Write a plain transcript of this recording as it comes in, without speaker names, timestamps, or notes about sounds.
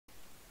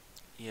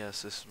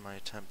Yes, this is my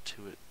attempt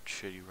to at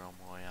shitty Realm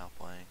Royale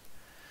playing.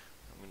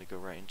 I'm gonna go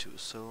right into a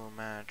solo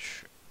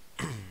match.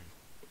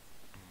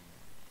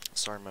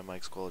 Sorry my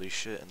mic's quality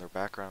shit and their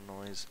background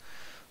noise.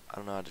 I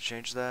don't know how to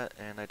change that,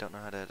 and I don't know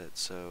how to edit,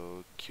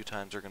 so queue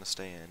times are gonna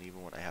stay in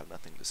even when I have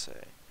nothing to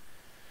say.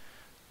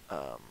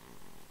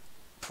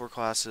 Four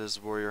classes: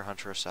 Warrior,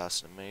 Hunter,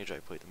 Assassin, and Mage. I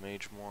played the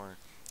Mage more.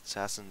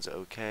 Assassin's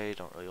okay,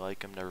 don't really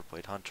like him, never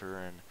played Hunter,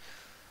 and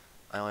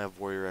I only have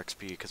Warrior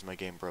XP because my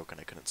game broke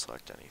and I couldn't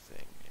select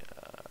anything.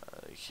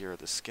 Here are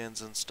the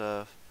skins and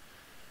stuff.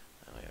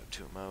 I only have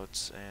two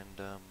emotes,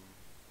 and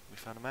we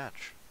found a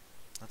match.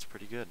 That's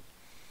pretty good.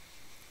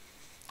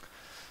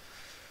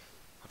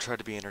 I'll try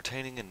to be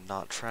entertaining and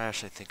not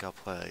trash. I think I'll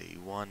play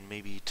one,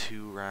 maybe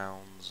 2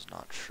 rounds,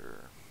 not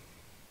sure.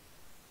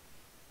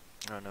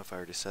 I don't know if I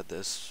already said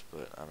this,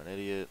 but I'm an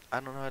idiot. I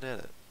don't know how to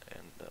edit,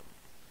 and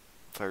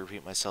if I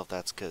repeat myself,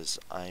 that's because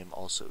I'm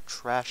also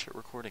trash at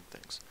recording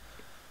things.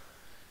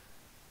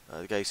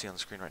 The guy you see on the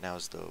screen right now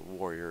is the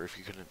Warrior, if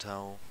you couldn't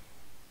tell.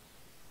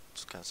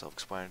 It's kind of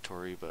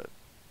self-explanatory, but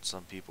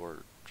some people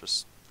are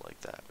just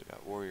like that. We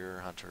got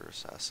Warrior, Hunter,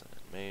 Assassin,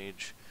 and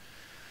Mage.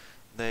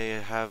 They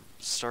have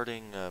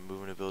starting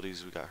movement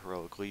abilities. We got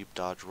Heroic Leap,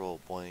 Dodge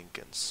Roll, Blink,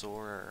 and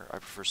Soar. I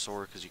prefer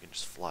Soar because you can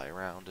just fly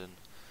around, and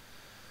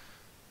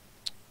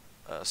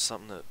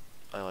something that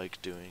I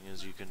like doing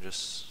is you can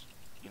just,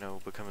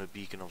 become a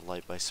beacon of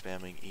light by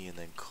spamming E and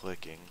then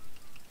clicking.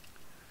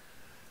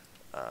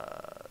 You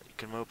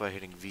can emote by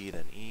hitting V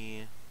then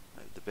E.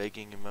 The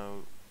begging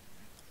emote,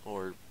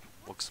 or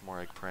looks more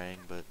like praying,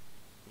 but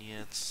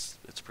yeah, it's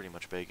pretty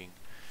much begging.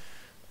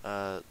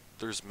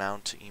 There's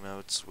mount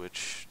emotes,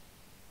 which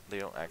they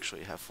don't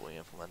actually have fully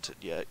implemented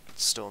yet.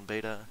 It's still in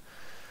beta,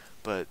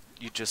 but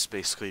you just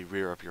basically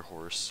rear up your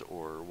horse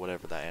or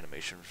whatever that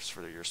animation is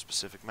for your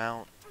specific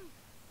mount.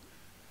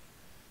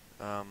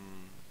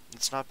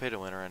 It's not pay to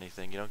win or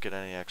anything. You don't get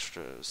any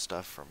extra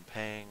stuff from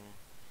paying,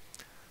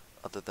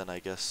 other than, I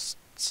guess,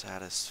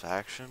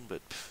 satisfaction,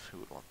 but who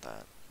would want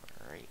that?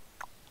 Alright.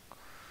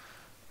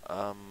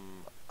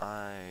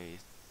 I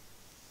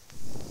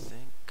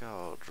think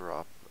I'll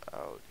drop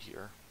out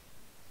here.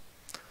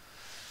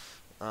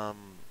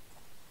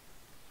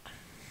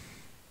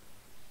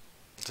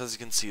 As you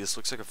can see, this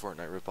looks like a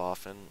Fortnite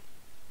ripoff, and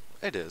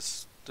it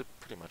is. It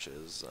pretty much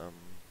is.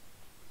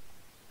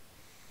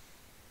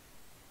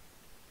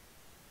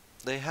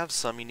 They have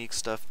some unique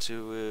stuff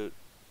to it.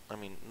 I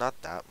mean, not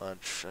that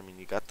much. I mean,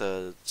 you got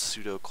the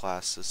pseudo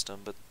class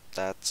system, but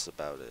that's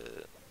about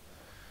it.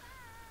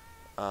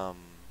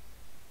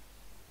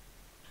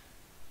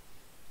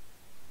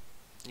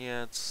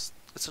 Yeah, it's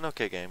an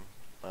okay game.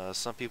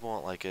 Some people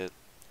won't like it.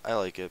 I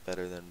like it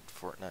better than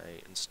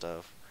Fortnite and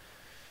stuff.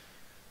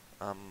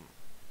 I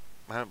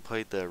haven't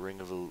played the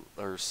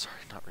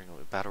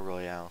Battle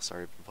Royale.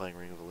 Sorry, I've been playing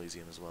Ring of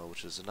Elysium as well,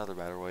 which is another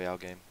Battle Royale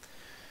game.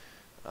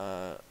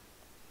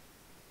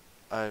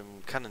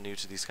 I'm kind of new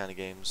to these kind of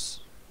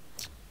games,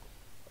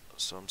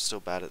 so I'm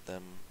still bad at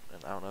them,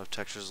 and I don't know if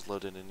textures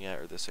loaded in yet,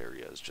 or this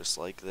area is just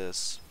like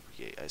this.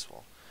 Yay, ice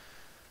wall.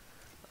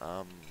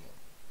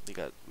 We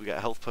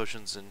got health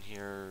potions in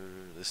here.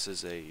 This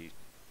is a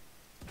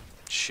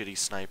shitty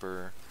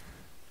sniper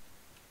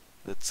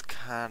that's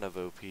kind of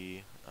OP,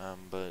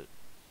 but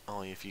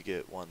only if you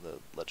get one of the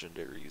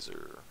legendaries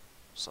or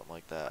something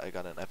like that. I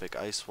got an epic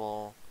ice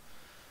wall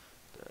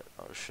that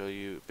I'll show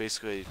you.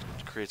 Basically,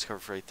 it creates cover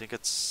for, I think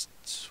it's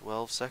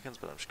 12 seconds,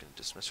 but I'm just going to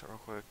dismiss it real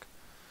quick.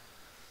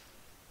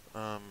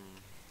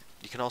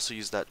 You can also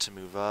use that to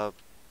move up.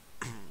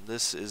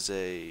 This is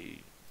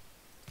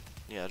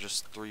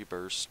just 3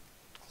 burst,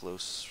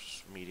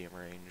 close, medium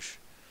range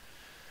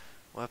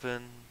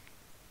weapon.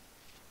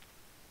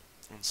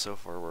 And so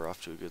far we're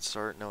off to a good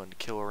start. No one to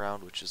kill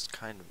around, which is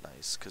kind of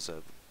nice, because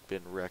I've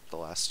been wrecked the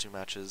last 2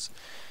 matches.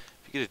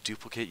 If you get a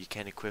duplicate, you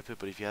can't equip it,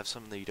 but if you have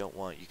something that you don't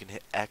want, you can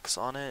hit X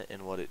on it,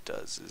 and what it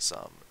does is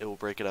it will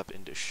break it up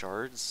into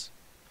shards.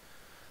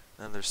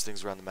 And there's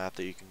things around the map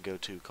that you can go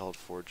to called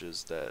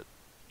forges that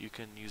you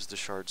can use the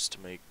shards to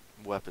make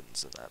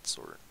weapons and that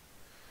sort.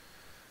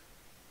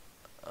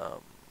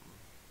 Oh,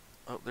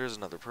 there's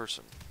another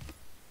person.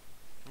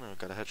 Oh,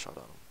 got a headshot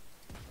on him.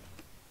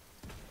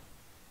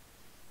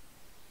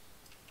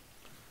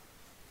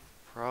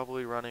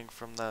 Probably running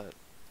from that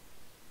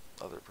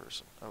other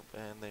person. Oh,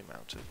 and they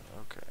mounted.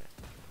 Okay.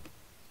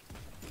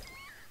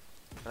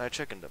 And I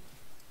chickened them.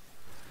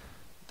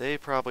 They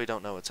probably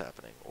don't know what's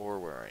happening or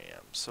where I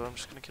am, so I'm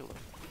just gonna kill them.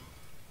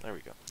 There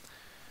we go.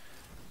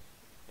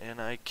 And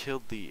I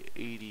killed the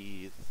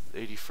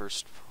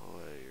 81st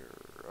player.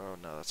 Oh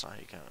no, that's not how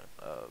you count it.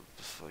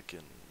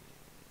 Fucking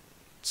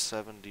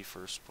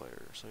 71st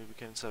player. So he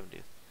became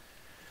 70th.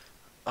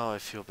 Oh, I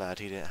feel bad.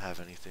 He didn't have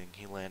anything.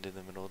 He landed in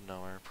the middle of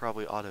nowhere.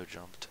 Probably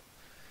auto-jumped.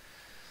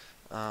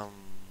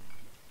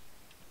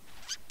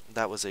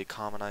 That was a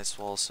common ice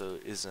wall, so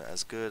it isn't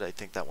as good. I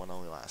think that one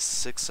only lasts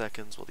 6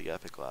 seconds, while the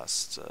epic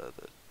lasts the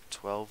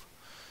 12.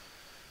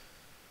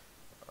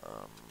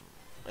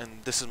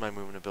 And this is my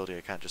movement ability.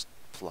 I can't just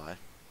fly.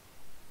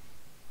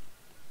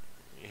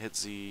 You hit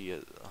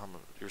Z,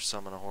 you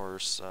summon a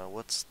horse.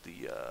 What's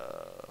the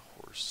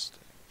horse thing?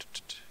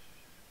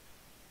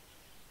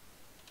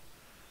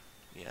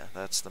 Yeah,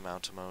 that's the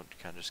mount mode. You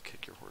kind of just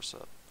kick your horse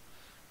up.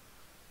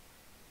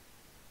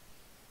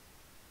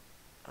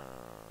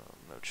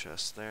 No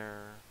chest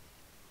there.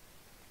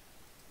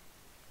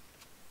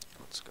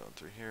 What's going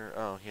through here?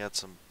 Oh, he had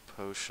some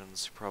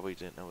potions. He probably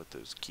didn't know what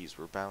those keys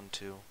were bound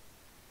to.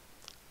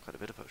 Quite a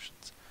bit of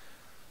potions.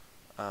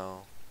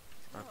 Oh,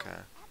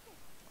 okay.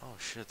 Oh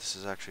shit, this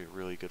is actually a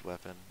really good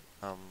weapon.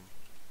 My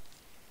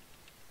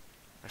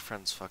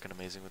friend's fucking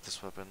amazing with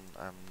this weapon.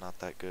 I'm not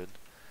that good.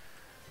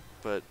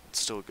 But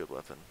still a good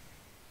weapon.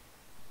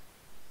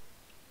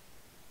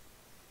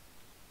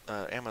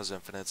 Ammo's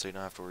infinite, so you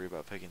don't have to worry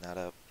about picking that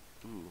up.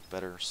 Ooh,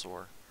 better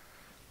sword.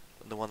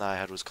 The one that I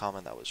had was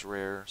common, that was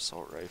rare.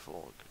 Assault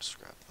rifle, we can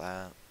scrap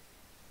that.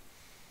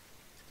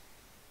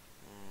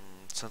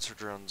 Sensor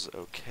drone's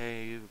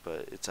okay,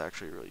 but it's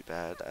actually really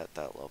bad at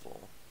that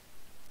level.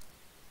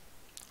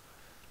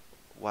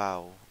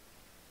 Wow.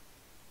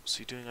 So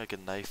you doing like a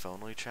knife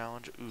only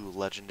challenge? Ooh,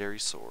 legendary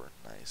sword.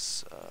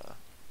 Nice.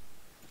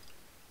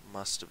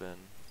 Must have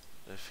been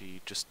if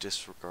he just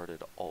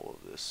disregarded all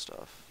of this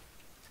stuff.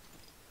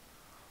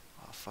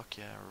 Oh, fuck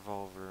yeah,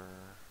 revolver.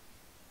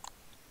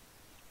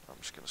 I'm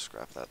just gonna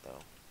scrap that though.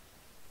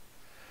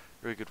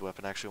 Really good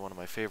weapon, actually one of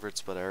my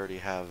favorites, but I already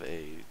have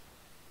a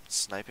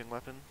sniping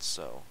weapon,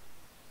 so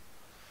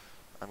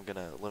I'm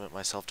gonna limit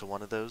myself to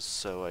one of those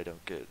so I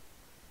don't get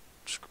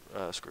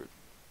screwed.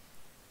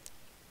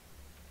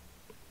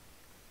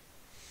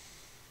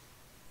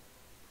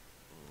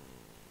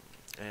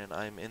 And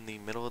I'm in the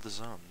middle of the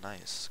zone.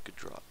 Nice. Good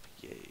drop.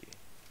 Yay.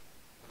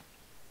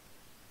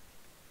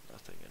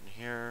 Nothing in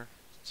here.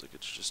 Looks like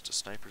it's just a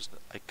sniper's...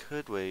 I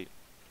could wait.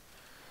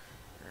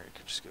 Or I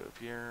could just go up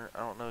here. I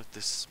don't know if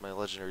this my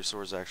legendary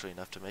sword is actually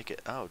enough to make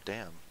it. Oh,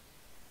 damn.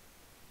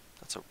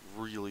 That's a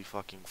really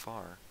fucking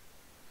far.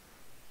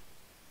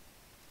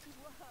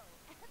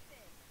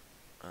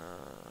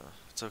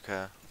 It's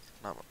okay.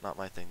 Not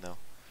my thing, though.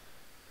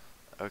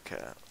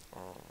 Okay.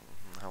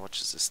 How much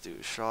does this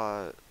do?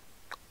 Shot...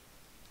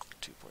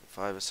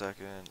 2.5 a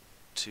second,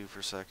 2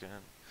 per second.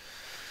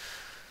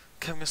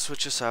 Okay, I'm gonna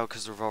switch this out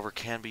because the revolver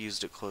can be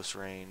used at close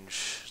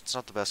range. It's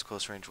not the best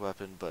close range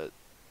weapon, but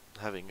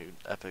having an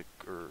epic,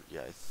 or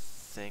yeah, I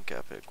think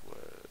epic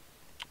would...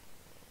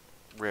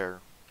 Rare.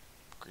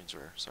 Green's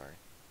rare, sorry.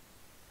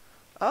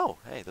 Oh,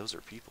 hey, those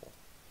are people.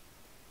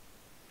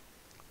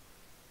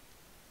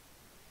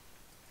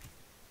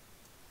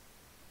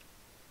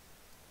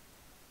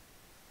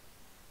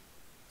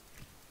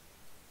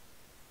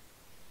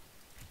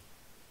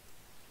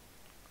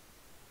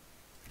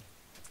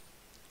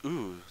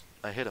 Ooh,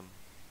 I hit him.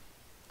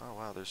 Oh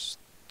wow, there's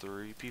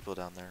 3 people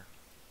down there.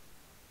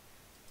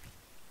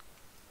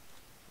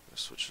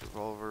 Switch the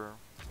revolver.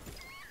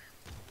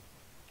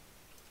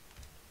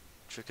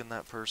 Chicken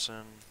that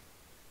person.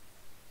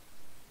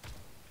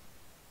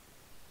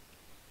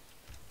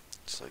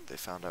 It's like they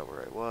found out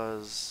where I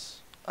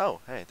was. Oh,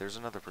 hey, there's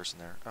another person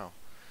there. Oh.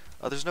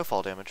 Oh, there's no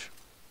fall damage.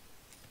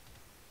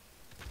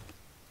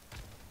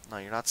 No,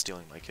 you're not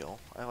stealing my kill.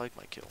 I like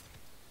my kill.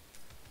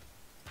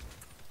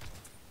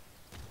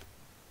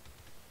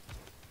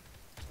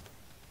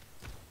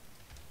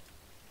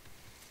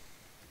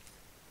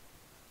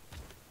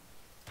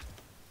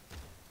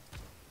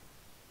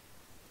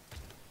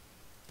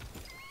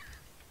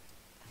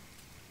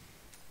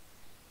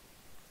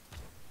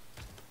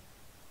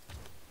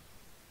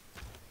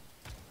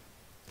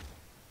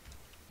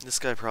 This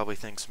guy probably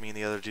thinks me and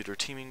the other dude are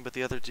teaming, but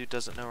the other dude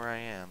doesn't know where I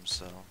am,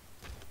 so...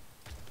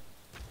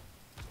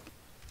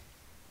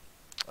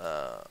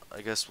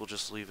 I guess we'll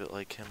just leave it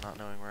like him not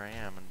knowing where I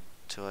am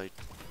until I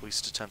at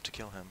least attempt to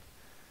kill him.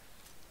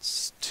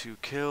 It's 2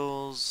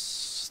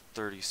 kills,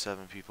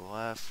 37 people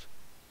left.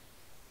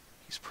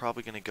 He's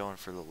probably going to go in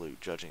for the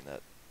loot, judging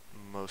that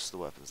most of the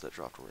weapons that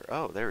dropped were...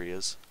 Oh, there he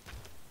is.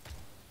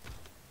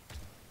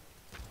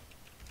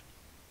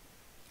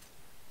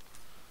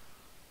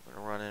 I'm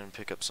going to run in and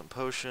pick up some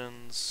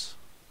potions.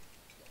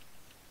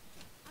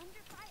 There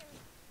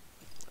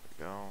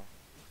we go.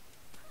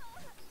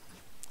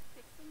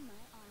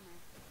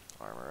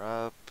 Armor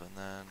up, and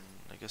then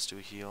I guess do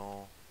a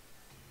heal.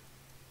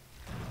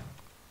 And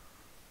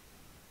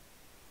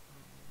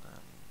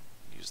then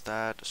use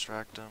that,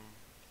 distract him.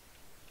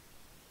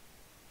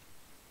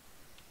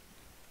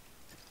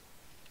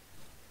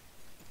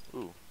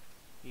 Ooh,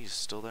 he's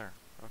still there.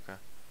 Okay.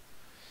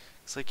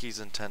 Looks like he's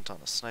intent on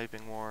a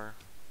sniping war.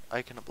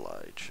 I can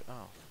oblige.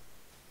 Oh.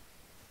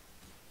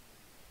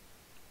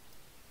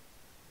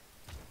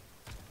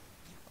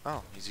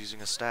 Oh, he's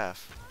using a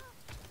staff.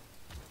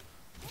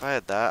 If I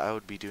had that, I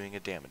would be doing a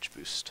damage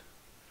boost.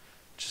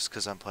 Just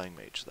because I'm playing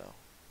mage, though.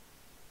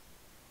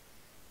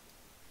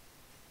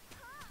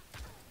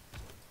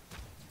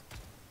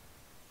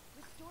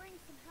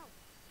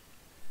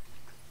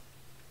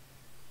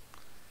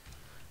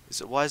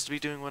 Is it wise to be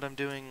doing what I'm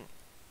doing?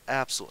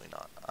 Absolutely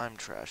not. I'm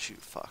trash, you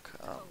fuck.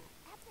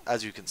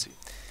 As you can see.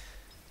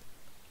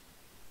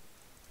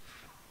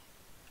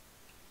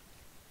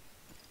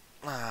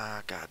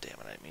 Ah, god damn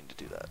it, I didn't mean to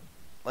do that.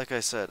 Like I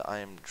said, I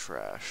am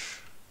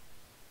trash.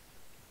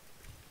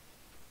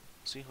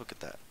 See, look at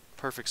that.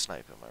 Perfect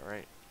snipe, am I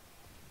right?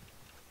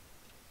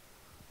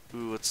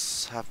 Ooh,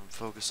 let's have him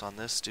focus on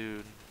this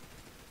dude.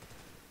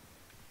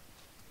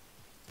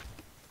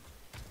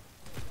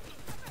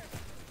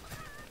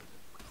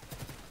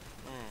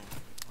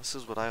 This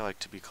is what I like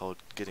to be called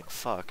getting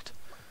fucked.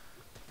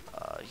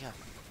 Yeah.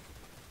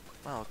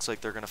 Well, looks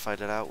like they're gonna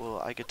fight it out. Well,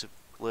 I get to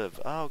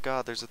live. Oh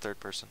god, there's a third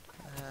person.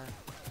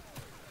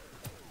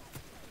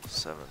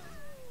 7.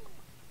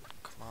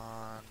 Come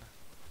on.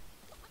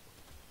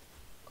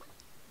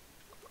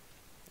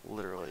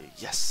 Literally.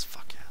 Yes,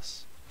 fuck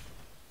yes.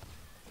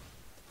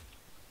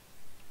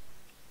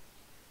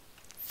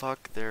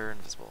 Fuck, they're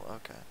invisible.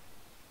 Okay.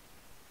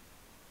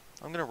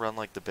 I'm gonna run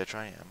like the bitch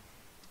I am.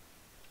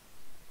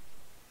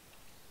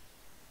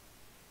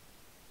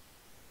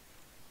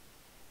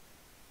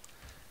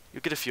 You'll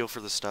get a feel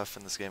for the stuff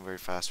in this game very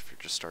fast if you're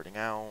just starting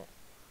out.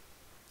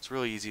 It's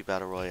really easy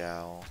battle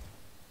royale.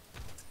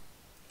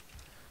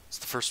 It's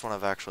the first one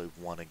I've actually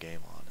won a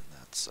game on, and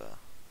that's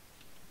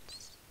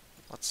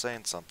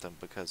saying something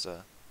because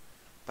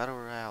battle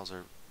royales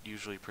are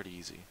usually pretty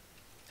easy.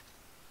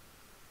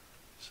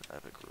 So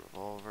epic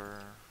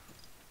revolver.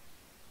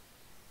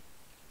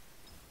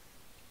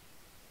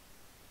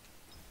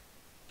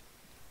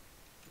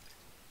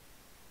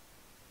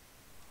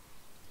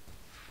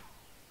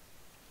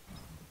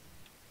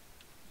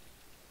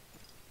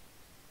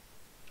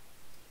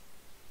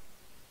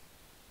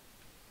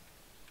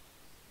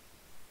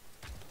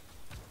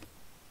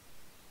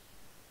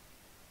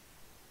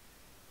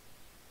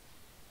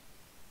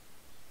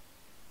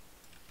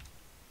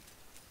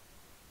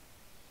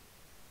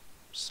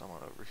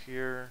 Someone over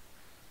here.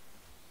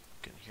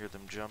 You can hear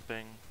them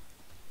jumping.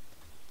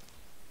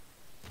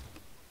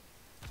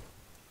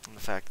 And the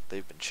fact that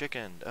they've been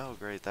chickened. Oh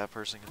great, that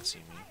person can see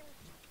me.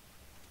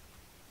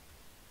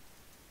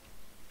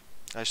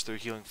 I just threw a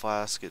healing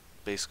flask. It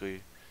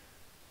basically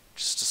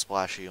just a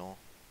splash heal.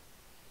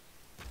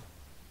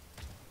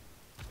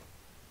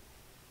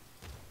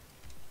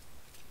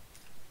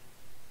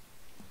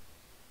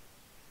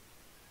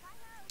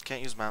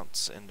 Can't use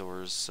mounts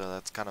indoors, so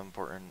that's kind of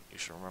important. You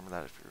should remember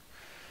that if you're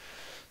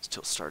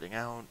still starting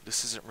out.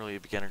 This isn't really a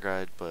beginner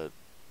guide, but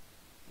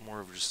more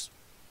of just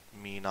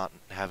me not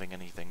having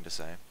anything to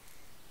say.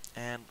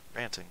 And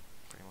ranting,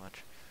 pretty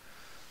much.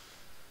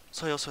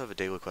 So I also have a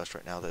daily quest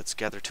right now that's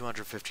gather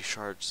 250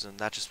 shards, and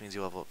that just means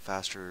you level up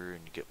faster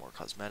and you get more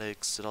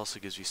cosmetics. It also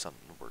gives you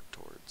something to work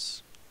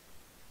towards.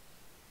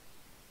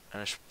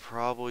 And I should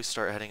probably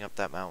start heading up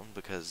that mountain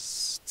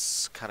because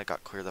it's kind of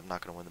got clear that I'm not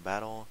going to win the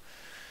battle.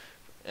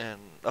 And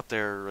up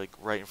there, like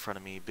right in front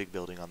of me, big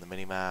building on the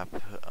minimap,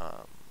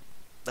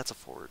 that's a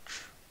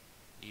forge.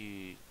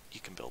 You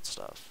can build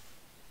stuff.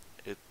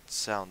 It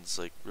sounds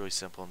like really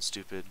simple and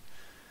stupid,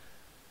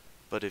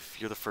 but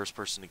if you're the first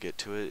person to get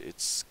to it,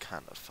 it's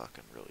kind of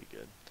fucking really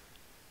good.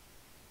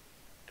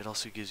 It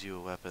also gives you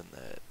a weapon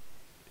that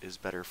is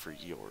better for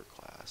your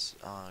class.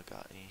 Oh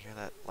god, you hear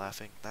that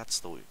laughing? That's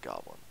the loot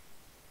goblin.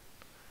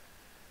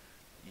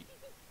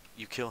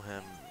 You kill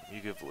him, you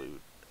give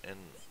loot, and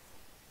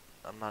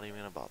I'm not even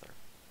gonna bother.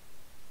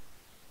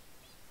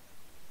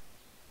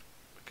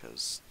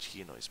 Because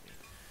he annoys me.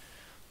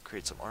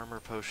 Create some armor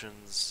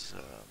potions,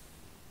 a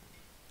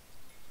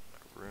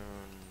rune,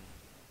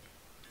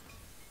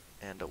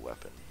 and a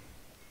weapon.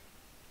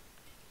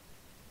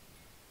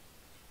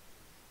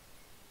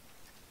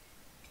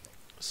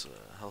 So,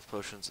 health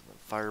potions and then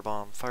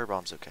firebomb.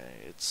 Firebomb's okay,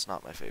 it's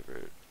not my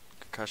favorite.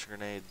 Concussion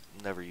grenade,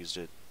 never used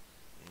it.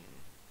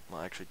 Well,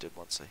 I actually did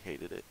once, I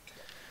hated it.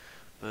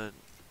 But,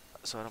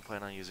 so I don't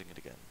plan on using it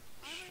again.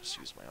 Just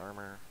use my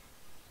armor.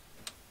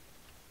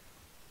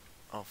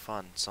 Oh,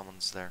 fun,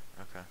 someone's there,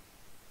 okay.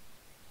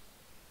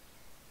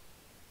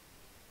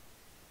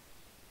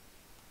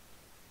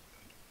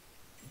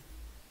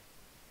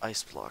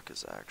 Ice block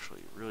is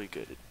actually really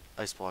good.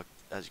 Ice block,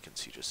 as you can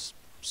see, just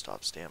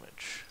stops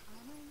damage.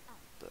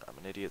 But I'm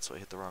an idiot, so I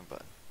hit the wrong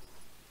button.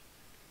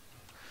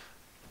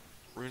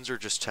 Runes are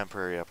just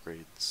temporary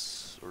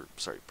upgrades, or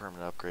sorry,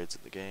 permanent upgrades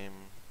in the game.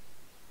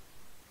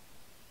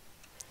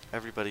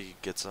 Everybody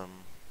gets them,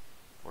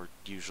 or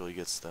usually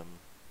gets them.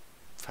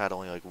 I've had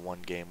only like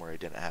one game where I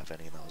didn't have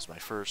any, and that was my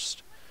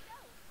first.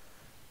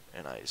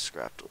 And I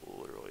scrapped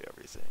literally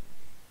everything.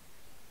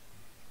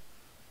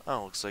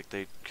 Oh, looks like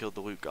they killed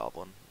the loot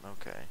goblin.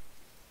 Okay.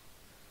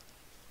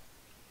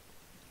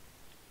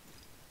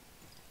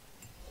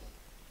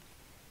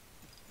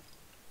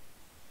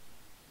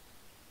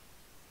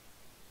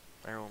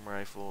 Heirloom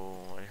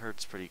rifle, I heard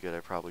it's pretty good. I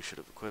probably should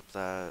have equipped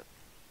that.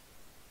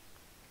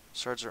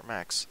 Shards are at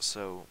max,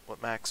 so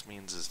what max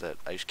means is that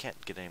I just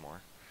can't get any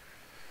more.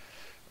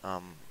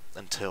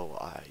 Until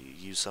I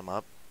use some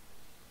up.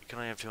 You can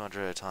only have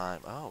 200 at a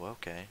time. Oh,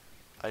 okay.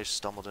 I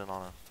stumbled in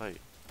on a fight.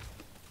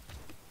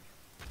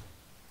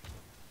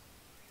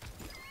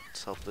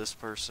 Let's help this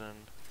person.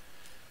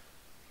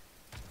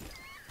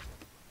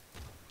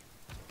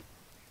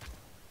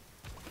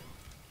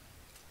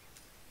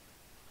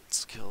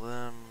 Let's kill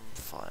them.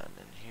 Fine.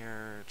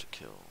 here to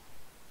kill.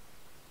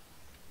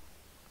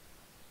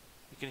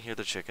 You can hear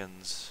the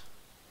chickens.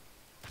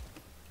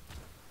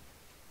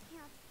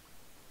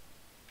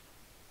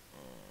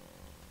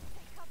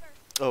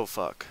 Oh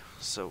fuck.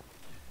 So,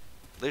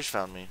 they just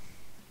found me.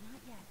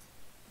 Not yet.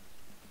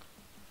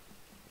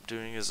 What I'm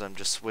doing is I'm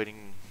just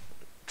waiting,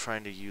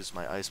 trying to use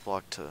my ice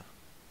block to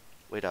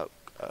wait out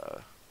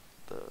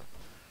the...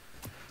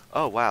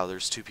 Oh wow,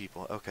 there's two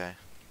people. Okay.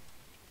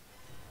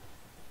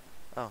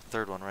 Oh,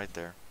 third one right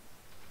there.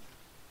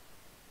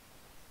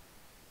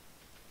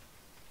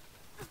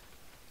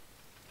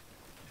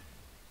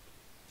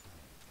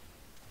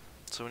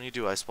 So when you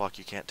do ice block,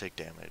 you can't take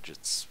damage.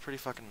 It's pretty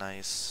fucking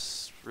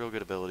nice. Real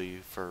good ability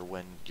for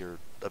when you're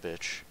a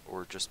bitch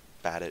or just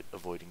bad at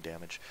avoiding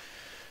damage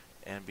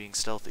and being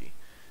stealthy.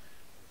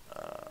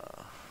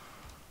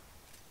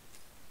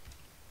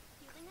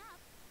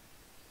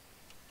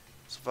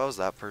 So if I was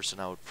that person,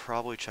 I would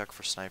probably check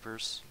for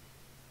snipers.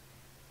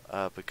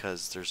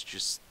 Because there's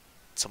just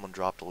someone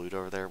dropped a loot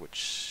over there,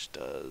 which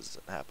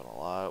doesn't happen a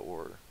lot,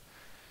 or,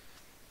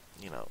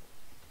 you know.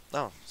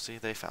 Oh, see,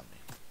 they found me.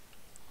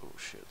 Oh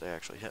shit, they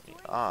actually hit me.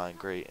 Ah,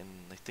 great, and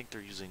I think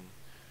they're using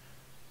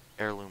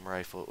heirloom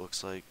rifle, it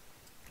looks like.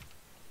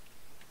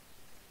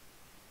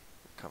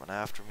 They're coming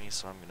after me,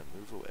 so I'm gonna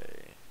move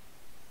away.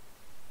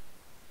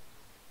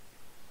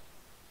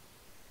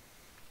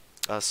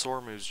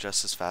 Soar moves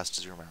just as fast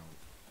as your mount.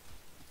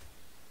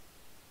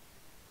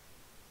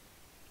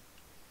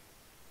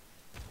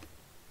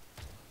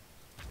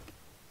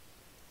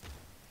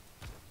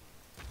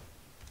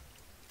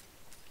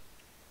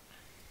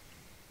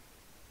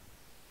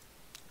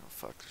 Oh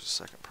fuck, there's a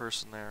second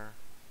person there.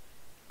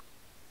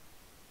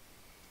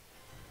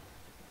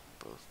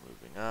 Both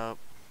moving up.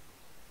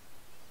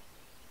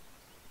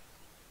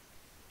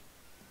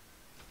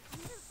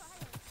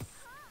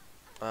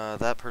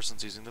 That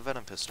person's using the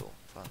venom pistol.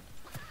 Fun.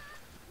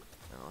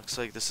 And it looks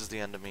like this is the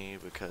end of me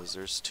because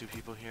there's two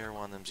people here.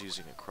 One of them's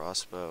using a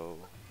crossbow.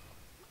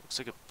 Looks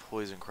like a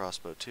poison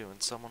crossbow too,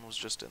 and someone was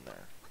just in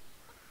there.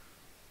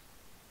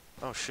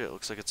 Oh shit,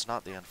 looks like it's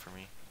not the end for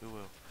me. Ooh,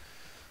 ooh.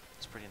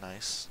 It's pretty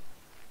nice.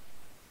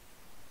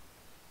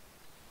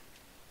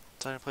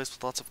 Find a place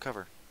with lots of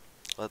cover.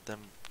 Let them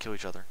kill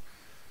each other.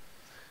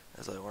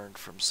 As I learned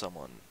from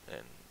someone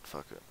in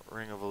fucking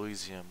Ring of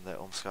Elysium that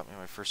almost got me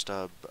my first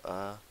dub.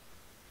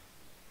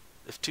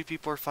 If two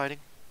people are fighting,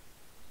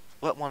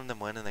 let one of them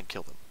win and then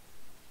kill them.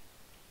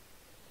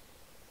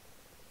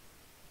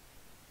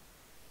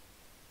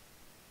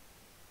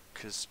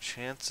 Because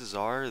chances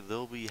are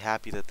they'll be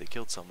happy that they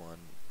killed someone,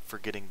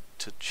 forgetting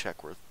to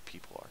check where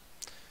people are.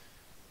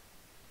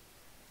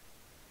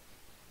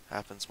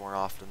 Happens more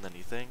often than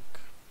you think.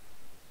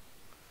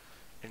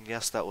 And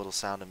yes, that little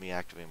sound of me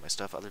activating my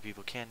stuff, other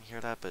people can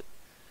hear that, but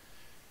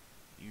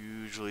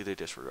usually they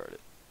disregard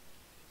it.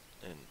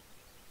 And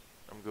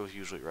I'm going to go with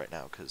usually right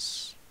now,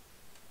 because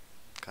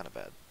kind of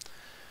bad.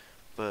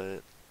 But,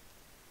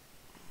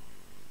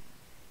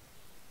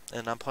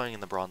 and I'm playing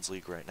in the Bronze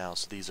League right now,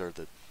 so these are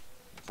the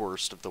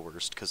worst of the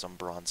worst, because I'm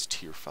Bronze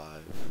Tier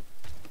 5.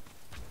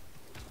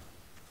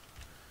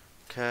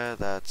 Okay,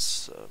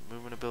 that's a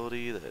movement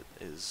ability that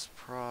is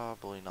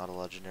probably not a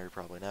legendary,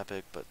 probably an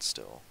epic, but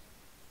still.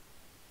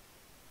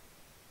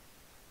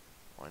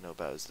 All I know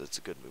about is that it's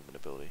a good movement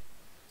ability.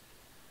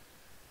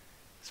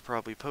 It's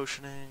probably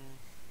potioning.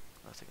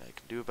 Nothing I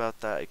can do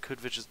about that. I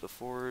could visit the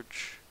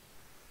forge,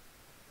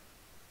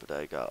 but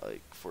I got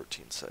like or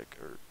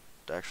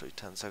actually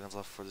 10 seconds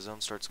left before the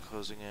zone starts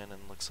closing in,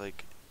 and looks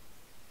like,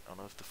 I don't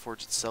know if the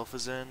forge itself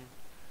is in.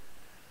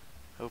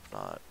 Hope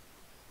not.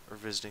 Or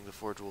visiting the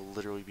forge will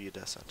literally be a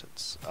death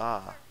sentence.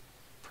 Ah,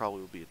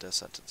 probably will be a death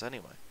sentence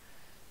anyway.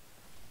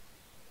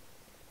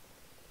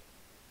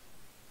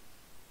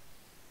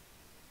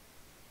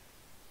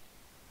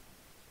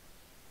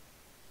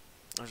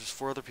 There's just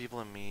 4 other people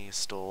and me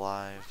still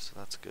alive, so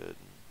that's good.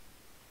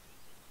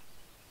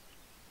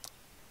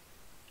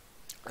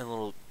 And a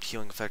little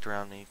healing effect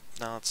around me.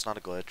 No, it's not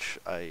a glitch.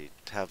 I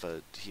have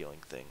a healing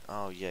thing.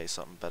 Oh yay,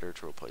 something better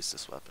to replace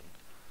this weapon.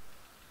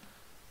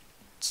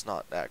 It's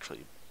not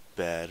actually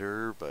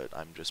better, but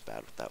I'm just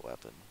bad with that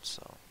weapon,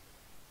 so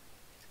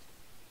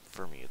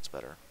for me it's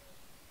better.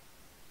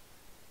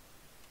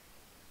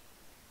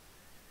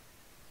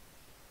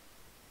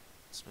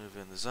 Let's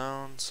move in the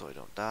zone so I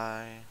don't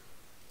die.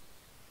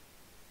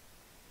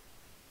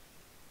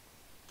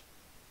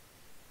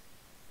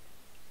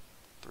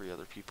 Three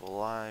other people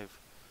alive.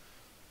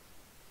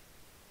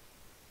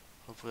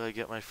 Hopefully I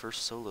get my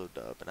first solo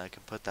dub, and I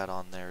can put that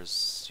on there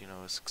as, you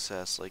know, a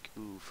success. Like,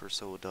 ooh, first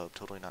solo dub,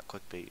 totally not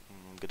clickbait.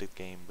 I'm good at the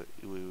game, but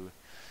ooh,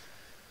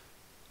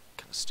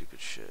 kind of stupid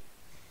shit.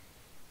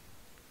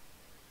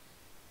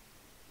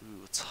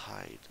 Ooh, let's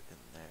hide in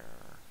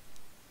there.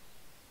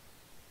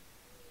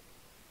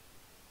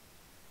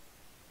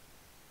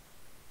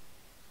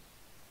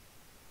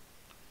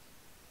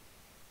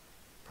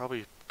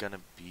 Probably gonna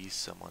be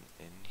someone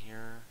in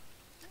here.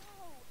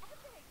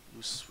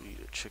 Ooh, sweet,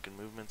 a chicken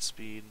movement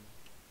speed.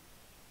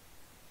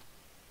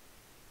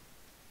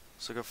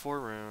 So I got 4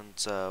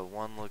 runes.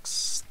 One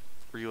looks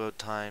reload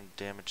time,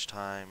 damage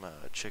time,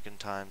 chicken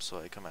time, so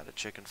I come out of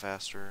chicken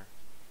faster.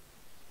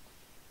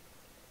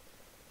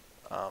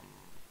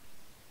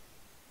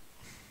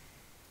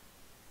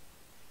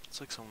 It's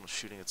like someone was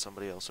shooting at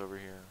somebody else over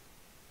here.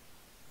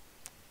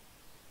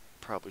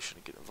 Probably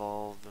shouldn't get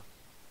involved.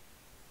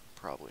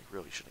 Probably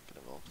really shouldn't get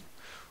involved.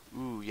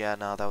 Ooh, yeah,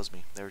 nah, that was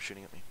me. They were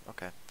shooting at me.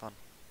 Okay, fun.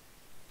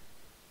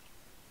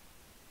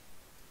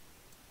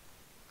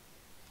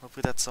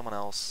 Hopefully that's someone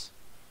else.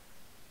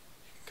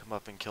 Come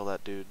up and kill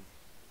that dude.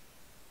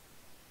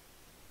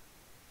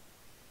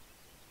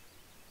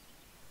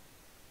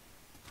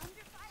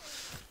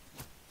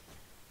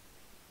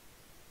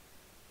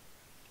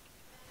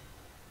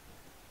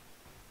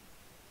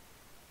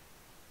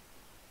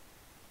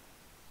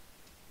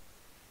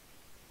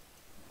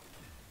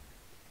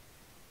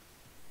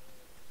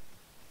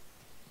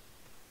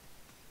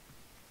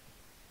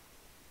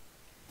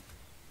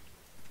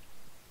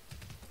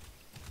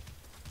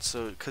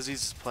 So, because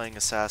he's playing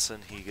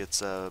assassin, he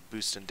gets a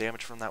boost in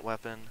damage from that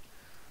weapon.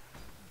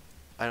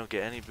 I don't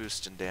get any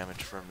boost in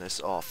damage from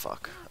this. Oh,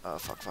 fuck.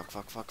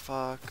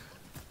 Fuck.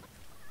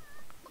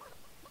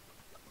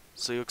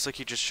 So, he looks like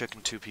he just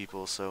chickened 2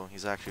 people, so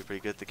he's actually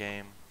pretty good at the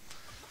game.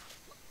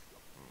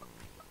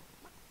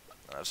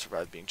 I've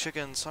survived being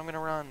chicken, so I'm gonna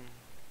run.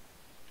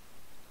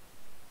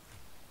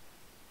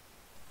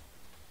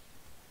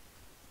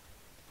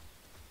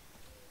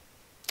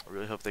 I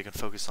really hope they can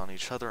focus on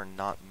each other and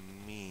not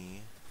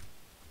me,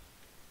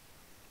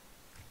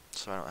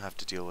 so I don't have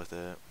to deal with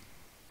it.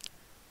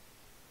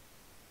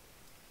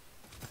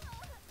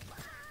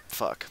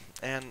 Fuck.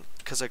 And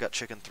because I got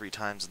chicken 3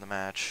 times in the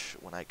match,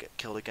 when I get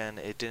killed again,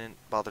 it didn't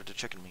bother to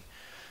chicken me.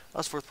 I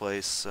was 4th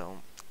place,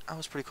 so I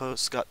was pretty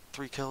close. Got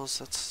 3 kills.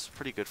 That's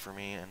pretty good for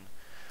me. And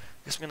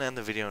I guess I'm gonna end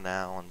the video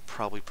now and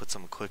probably put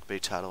some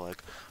clickbait title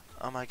like,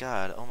 "Oh my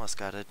god, almost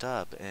got a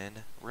dub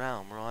in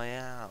Realm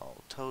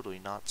Royale. Totally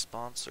not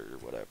sponsored or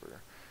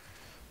whatever."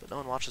 But no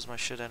one watches my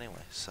shit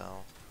anyway,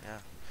 so yeah.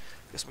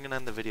 I guess I'm gonna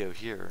end the video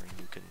here.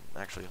 You can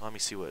actually let me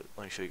show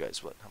you guys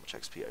how much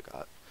XP I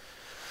got.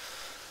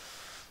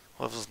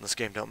 Levels in this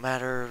game don't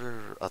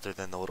matter, other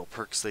than the little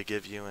perks they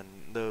give you,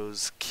 and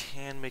those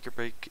can make or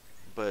break,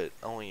 but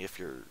only if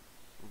you're...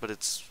 But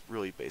it's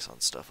really based on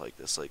stuff like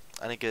this. Like,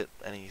 I didn't get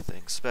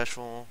anything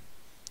special.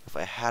 If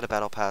I had a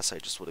battle pass, I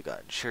just would have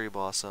gotten cherry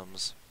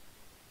blossoms.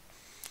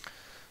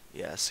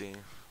 Yeah, see,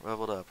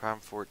 leveled up, Prime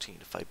 14.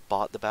 If I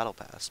bought the battle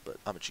pass, but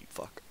I'm a cheap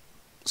fuck,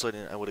 so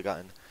I would have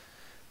gotten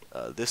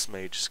this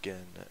mage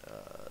skin,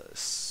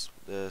 this,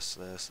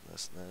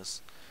 and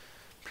this.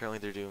 Apparently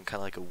they're doing kind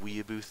of like a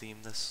weeaboo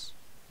theme this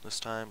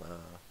time,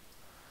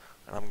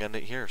 and I'm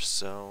getting it here,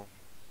 so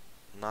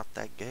not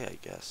that gay, I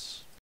guess.